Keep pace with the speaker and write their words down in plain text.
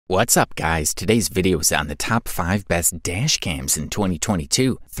What's up, guys? Today's video is on the top 5 best dash cams in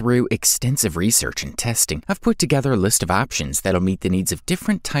 2022. Through extensive research and testing, I've put together a list of options that'll meet the needs of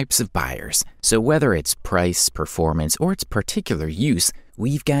different types of buyers. So whether it's price, performance, or its particular use,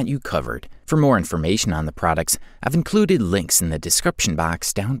 we've got you covered. For more information on the products, I've included links in the description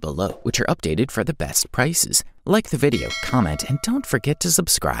box down below, which are updated for the best prices. Like the video, comment, and don't forget to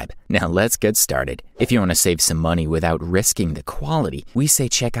subscribe. Now let's get started. If you want to save some money without risking the quality, we say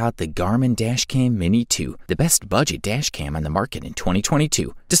check out the Garmin Dash Cam Mini 2, the best budget dash cam on the market in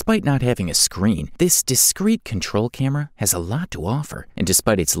 2022. Despite not having a screen, this discrete control camera has a lot to offer. And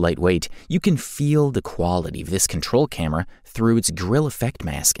despite its lightweight, you can feel the quality of this control camera through its grill effect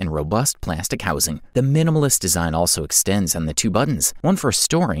mask and robust plastic housing. The minimalist design also extends on the 2 buttons, one for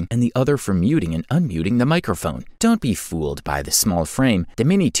storing and the other for muting and unmuting the microphone. Don't be fooled by the small frame. The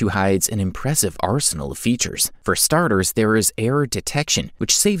Mini 2 hides an impressive arsenal of features. For starters, there is error detection,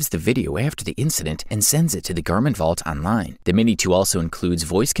 which saves the video after the incident and sends it to the Garmin Vault online. The Mini 2 also includes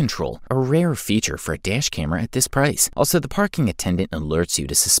voice control, a rare feature for a dash camera at this price. Also, the parking attendant alerts you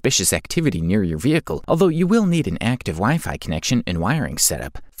to suspicious activity near your vehicle, although you will need an active Wi-Fi connection and wiring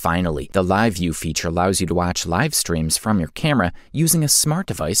setup. Finally, the Live View feature allows you to watch live streams from your camera using a smart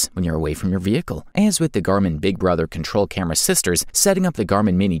device when you're away from your vehicle. As with the Garmin Big Brother control camera sisters, setting up the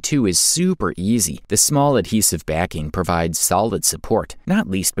Garmin Mini 2 is super easy. The small adhesive backing provides solid support, not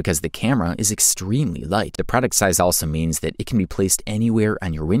least because the camera is extremely light. The product size also means that it can be placed anywhere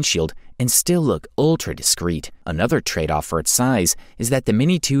on your windshield and still look ultra discreet. Another trade-off for its size is that the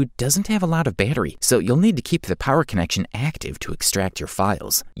Mini 2 doesn't have a lot of battery, so you'll need to keep the power connection active to extract your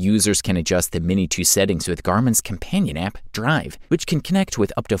files. Users can adjust the Mini 2 settings with Garmin's companion app, Drive, which can connect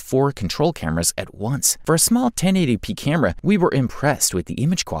with up to 4 control cameras at once. For a small 1080p camera, we were impressed with the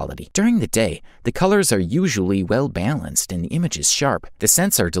image quality. During the day, the colors are usually well balanced and the image is sharp. The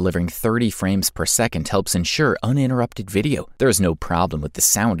sensor delivering 30 frames per second helps ensure uninterrupted video. There is no problem with the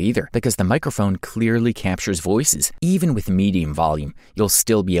sound either, because the microphone clearly captures voices. Even with medium volume, you'll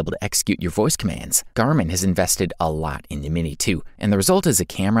still be able to execute your voice commands. Garmin has invested a lot in the Mini 2, and the result is a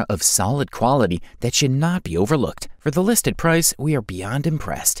camera of solid quality that should not be overlooked. For the listed price, we are beyond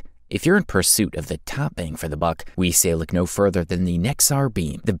impressed. If you're in pursuit of the top bang for the buck, we say look no further than the Nexar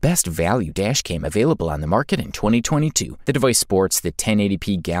Beam, the best value dash cam available on the market in 2022. The device sports the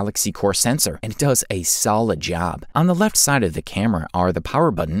 1080p Galaxy Core sensor, and it does a solid job. On the left side of the camera are the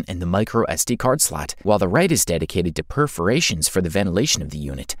power button and the micro SD card slot, while the right is dedicated to perforations for the ventilation of the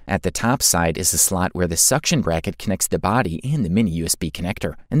unit. At the top side is a slot where the suction bracket connects the body and the mini USB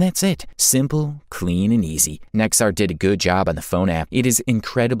connector. And that's it. Simple, clean, and easy. Nexar did a good job on the phone app. It is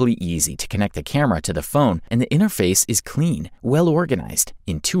incredibly easy to connect the camera to the phone, and the interface is clean, well organized,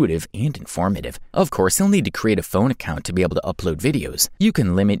 intuitive, and informative. Of course, you'll need to create a phone account to be able to upload videos. You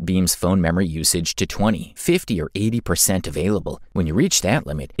can limit Beam's phone memory usage to 20, 50, or 80% available. When you reach that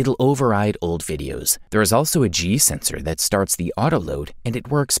limit, it'll override old videos. There is also a G sensor that starts the auto load, and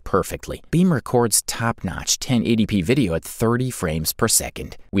it works perfectly. Beam records top-notch 1080p video at 30 frames per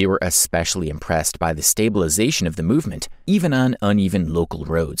second. We were especially impressed by the stabilization of the movement. Even on uneven local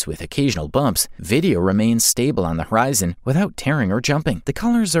roads with occasional bumps, video remains stable on the horizon without tearing or jumping. The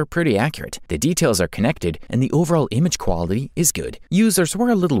colors are pretty accurate, the details are connected, and the overall image quality is good. Users were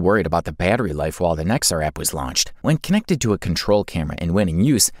a little worried about the battery life while the Nexar app was launched. When connected to a control camera and when in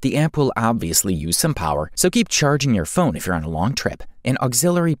use, the app will obviously use some power, so keep charging your phone if you're on a long trip. An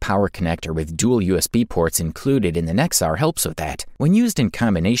auxiliary power connector with dual USB ports included in the Nexar helps with that. When used in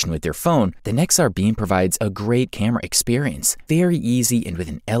combination with your phone, the Nexar Beam provides a great camera experience. Very easy and with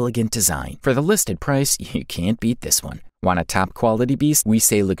an elegant design. For the listed price, you can't beat this one. Want a top quality beast? We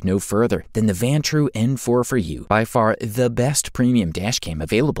say look no further than the Vantrue N4 for you. By far the best premium dash cam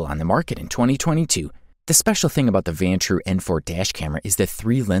available on the market in 2022. The special thing about the Vantrue N4 dash camera is the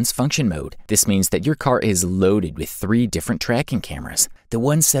 3-lens function mode. This means that your car is loaded with 3 different tracking cameras. The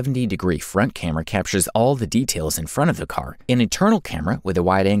 170-degree front camera captures all the details in front of the car. An internal camera with a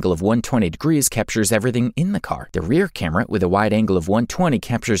wide angle of 120 degrees captures everything in the car. The rear camera with a wide angle of 120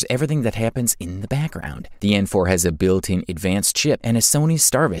 captures everything that happens in the background. The N4 has a built-in advanced chip and a Sony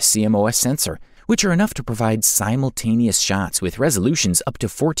Starvis CMOS sensor, which are enough to provide simultaneous shots with resolutions up to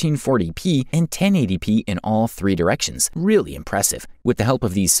 1440p and 1080p in all 3 directions. Really impressive. With the help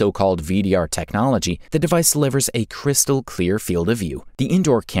of these so-called VDR technology, the device delivers a crystal clear field of view. The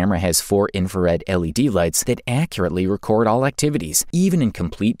indoor camera has 4 infrared LED lights that accurately record all activities, even in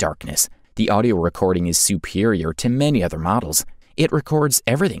complete darkness. The audio recording is superior to many other models. It records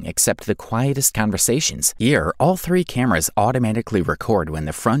everything except the quietest conversations. Here, all three cameras automatically record when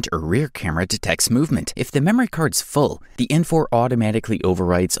the front or rear camera detects movement. If the memory card's full, the N4 automatically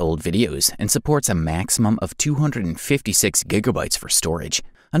overwrites old videos and supports a maximum of 256 gigabytes for storage.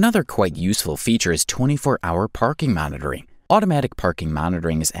 Another quite useful feature is 24-hour parking monitoring. Automatic parking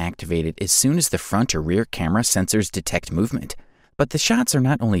monitoring is activated as soon as the front or rear camera sensors detect movement. But the shots are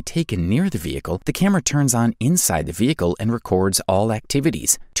not only taken near the vehicle, the camera turns on inside the vehicle and records all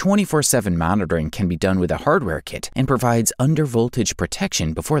activities. 24/7 monitoring can be done with a hardware kit and provides under-voltage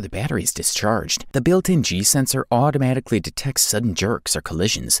protection before the battery is discharged. The built-in G sensor automatically detects sudden jerks or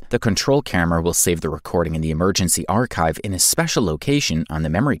collisions. The control camera will save the recording in the emergency archive in a special location on the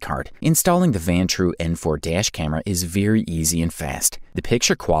memory card. Installing the Vantrue N4 dash camera is very easy and fast. The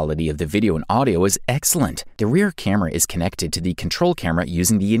picture quality of the video and audio is excellent. The rear camera is connected to the control camera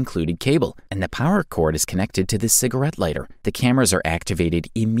using the included cable, and the power cord is connected to the cigarette lighter. The cameras are activated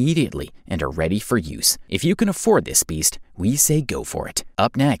immediately and are ready for use. If you can afford this beast, we say go for it.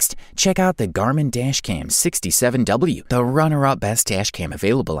 Up next, check out the Garmin Dash Cam 67W, the runner-up best dash cam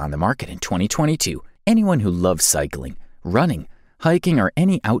available on the market in 2022. Anyone who loves cycling, running, hiking, or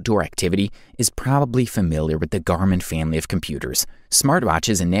any outdoor activity is probably familiar with the Garmin family of computers,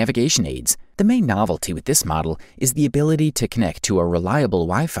 smartwatches, and navigation aids. The main novelty with this model is the ability to connect to a reliable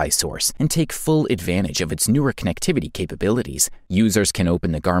Wi-Fi source and take full advantage of its newer connectivity capabilities. Users can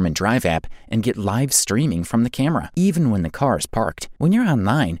open the Garmin Drive app and get live streaming from the camera, even when the car is parked. When you're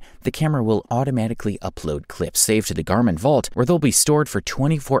online, the camera will automatically upload clips saved to the Garmin Vault, where they'll be stored for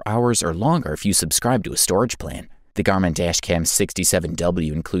 24 hours or longer if you subscribe to a storage plan. The Garmin Dash Cam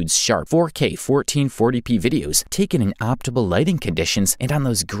 67W includes sharp 4K 1440p videos taken in optimal lighting conditions and on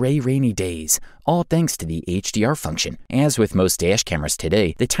those gray, rainy days, all thanks to the HDR function. As with most dash cameras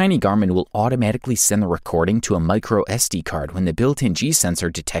today, the tiny Garmin will automatically send the recording to a micro SD card when the built-in G sensor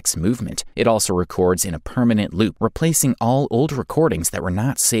detects movement. It also records in a permanent loop, replacing all old recordings that were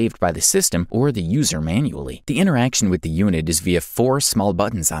not saved by the system or the user manually. The interaction with the unit is via 4 small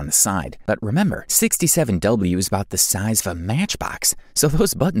buttons on the side. But remember, 67W is about the size of a matchbox, so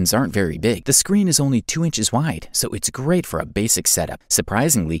those buttons aren't very big. The screen is only 2 inches wide, so it's great for a basic setup.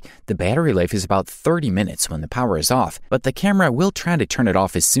 Surprisingly, the battery life is about 30 minutes when the power is off, but the camera will try to turn it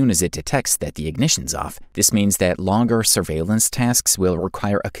off as soon as it detects that the ignition's off. This means that longer surveillance tasks will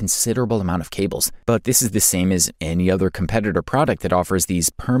require a considerable amount of cables, but this is the same as any other competitor product that offers these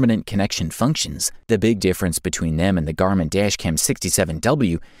permanent connection functions. The big difference between them and the Garmin Dash Cam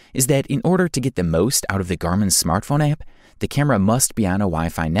 67W is that in order to get the most out of the Garmin smartphone app, the camera must be on a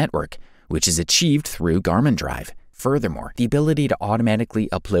Wi-Fi network, which is achieved through Garmin Drive. Furthermore, the ability to automatically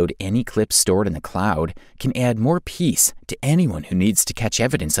upload any clips stored in the cloud can add more peace to anyone who needs to catch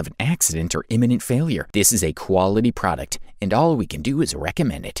evidence of an accident or imminent failure. This is a quality product, and all we can do is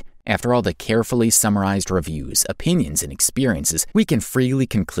recommend it. After all the carefully summarized reviews, opinions, and experiences, we can freely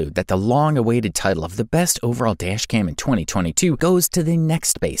conclude that the long-awaited title of the best overall dash cam in 2022 goes to the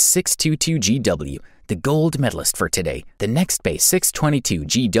Nextbase 622GW, the gold medalist for today. The Nextbase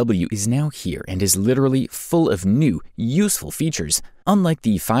 622GW is now here and is literally full of new, useful features. Unlike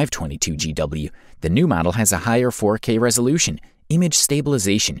the 522GW, the new model has a higher 4K resolution, image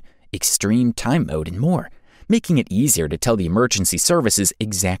stabilization, extreme time mode, and more, making it easier to tell the emergency services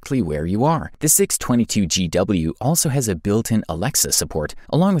exactly where you are. The 622GW also has a built-in Alexa support,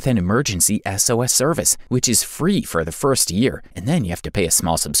 along with an emergency SOS service, which is free for the first year, and then you have to pay a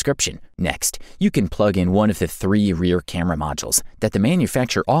small subscription. Next, you can plug in one of the 3 rear camera modules that the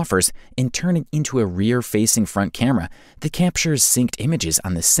manufacturer offers and turn it into a rear-facing front camera that captures synced images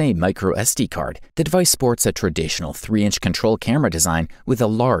on the same micro SD card. The device sports a traditional 3-inch control camera design with a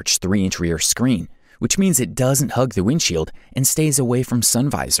large 3-inch rear screen, which means it doesn't hug the windshield and stays away from sun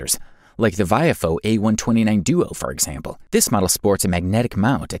visors, like the Viafo A129 Duo, for example. This model sports a magnetic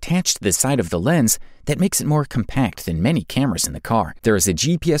mount attached to the side of the lens that makes it more compact than many cameras in the car. There is a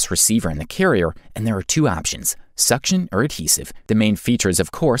GPS receiver in the carrier, and there are 2 options: suction or adhesive. The main feature is,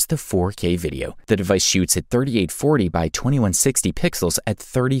 of course, the 4K video. The device shoots at 3840 by 2160 pixels at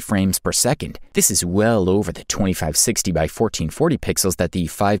 30 frames per second. This is well over the 2560 by 1440 pixels that the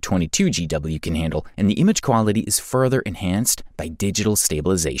 522GW can handle, and the image quality is further enhanced by digital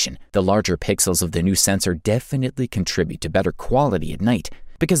stabilization. The larger pixels of the new sensor definitely contribute to better quality at night,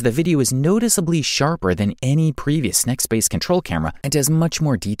 because the video is noticeably sharper than any previous Nextbase control camera and has much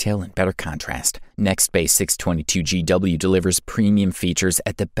more detail and better contrast. Nextbase 622GW delivers premium features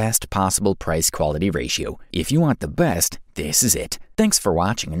at the best possible price-quality ratio. If you want the best, this is it. Thanks for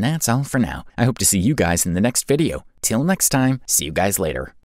watching, and that's all for now. I hope to see you guys in the next video. Till next time, see you guys later.